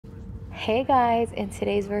Hey guys, in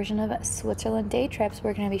today's version of Switzerland Day Trips,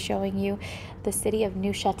 we're going to be showing you the city of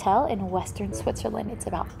Neuchâtel in western Switzerland. It's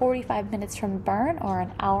about 45 minutes from Bern or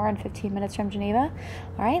an hour and 15 minutes from Geneva.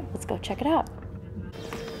 All right, let's go check it out.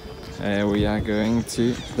 We are going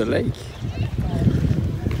to the lake.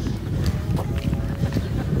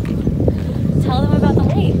 Tell them about the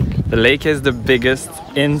lake. The lake is the biggest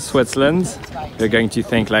in Switzerland. You're going to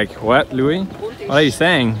think like, what, Louis? What are you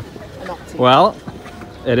saying? Well,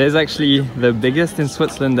 it is actually the biggest in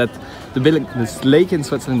Switzerland, this lake in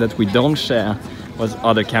Switzerland that we don't share with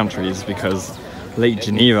other countries, because Lake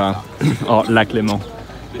Geneva or Lac Léman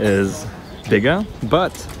is bigger,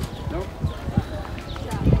 but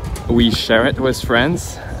we share it with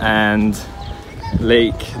France, and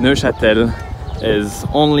Lake Neuchatel is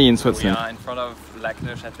only in Switzerland. We are in front of Lac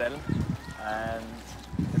Neuchatel, and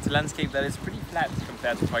it's a landscape that is pretty flat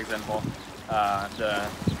compared to, for example, the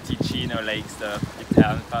Ticino lakes, the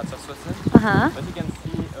Italian parts of Switzerland. But you can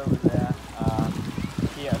see over there,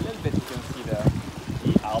 here a little bit, you can see the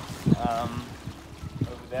Alps.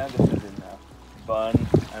 Over there, this is in Bern,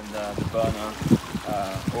 and the Berner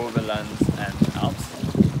Overlands and Alps.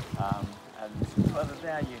 And further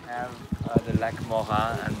there you have the Lac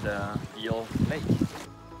Morin and the Eel Lake.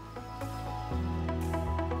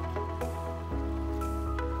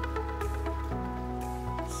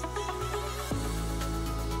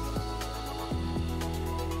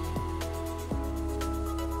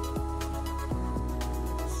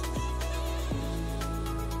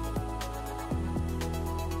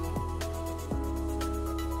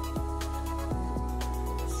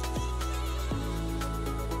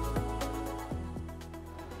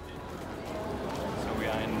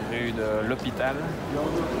 De l'Hôpital.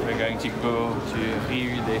 We're going to go to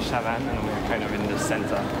Rue des Chavannes, and we're kind of in the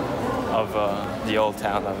center of the old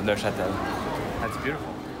town of Neuchâtel. That's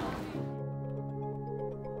beautiful.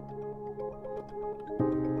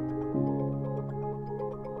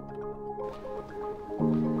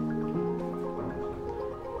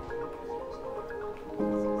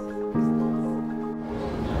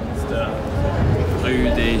 It's the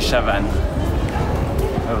Rue des Chavannes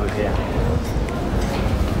over here.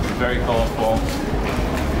 Very colorful.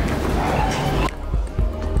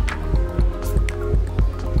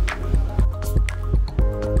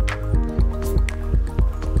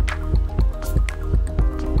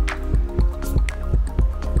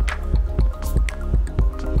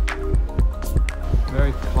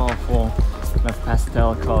 Very colorful. We have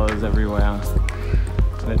pastel colors everywhere.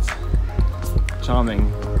 It's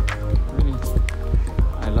charming. Really,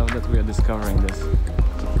 I love that we are discovering this.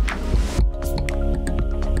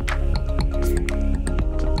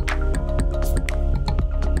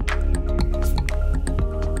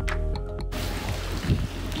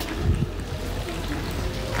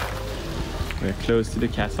 We're close to the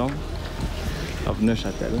castle of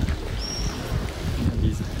Neuchâtel.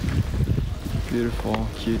 These beautiful,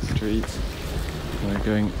 cute streets. We're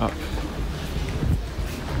going up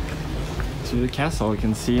to the castle. We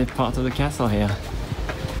can see part of the castle here.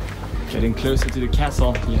 Getting closer to the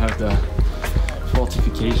castle, you have the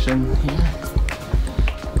fortification here.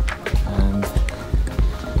 And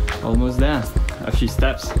almost there. A few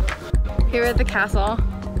steps. Here at the castle.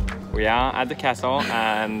 We are at the castle,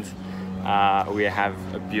 and we have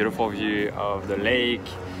a beautiful view of the lake,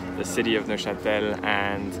 the city of Neuchâtel,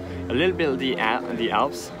 and a little bit of the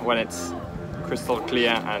Alps. When it's crystal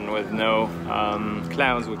clear and with no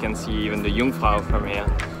clouds, we can see even the Jungfrau from here.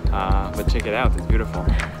 But check it out, it's beautiful.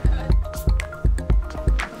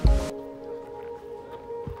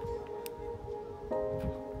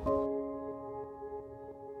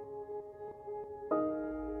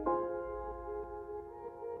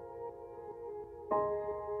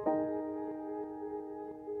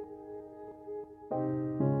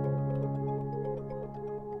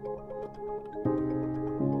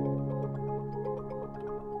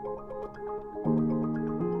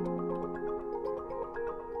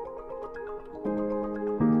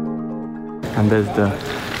 And there's the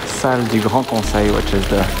Salle du Grand Conseil, which is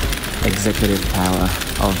the executive tower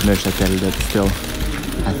of Neuchâtel that still,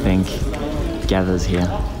 I think, gathers here.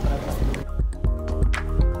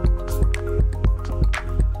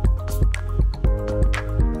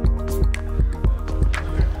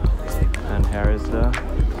 And here is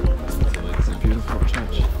it's a beautiful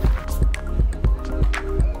church.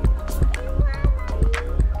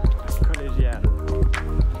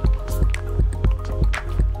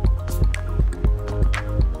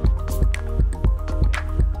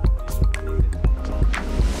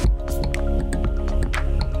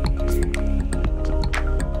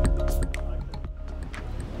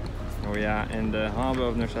 We are in the harbor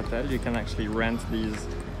of Neuchâtel. You can actually rent these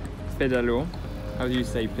pedalo. How do you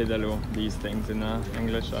say pedalo, these things in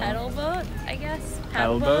English? Pedal boat, I guess.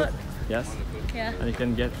 Paddle boat? Yes. Yeah. And you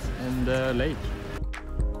can get in the lake.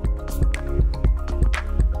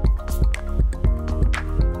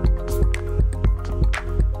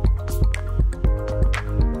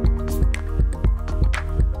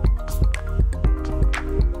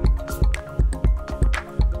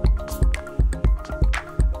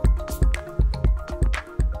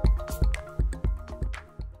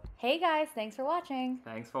 Hey guys, thanks for watching.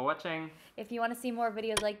 Thanks for watching. If you want to see more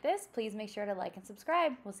videos like this, please make sure to like and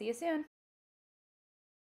subscribe. We'll see you soon.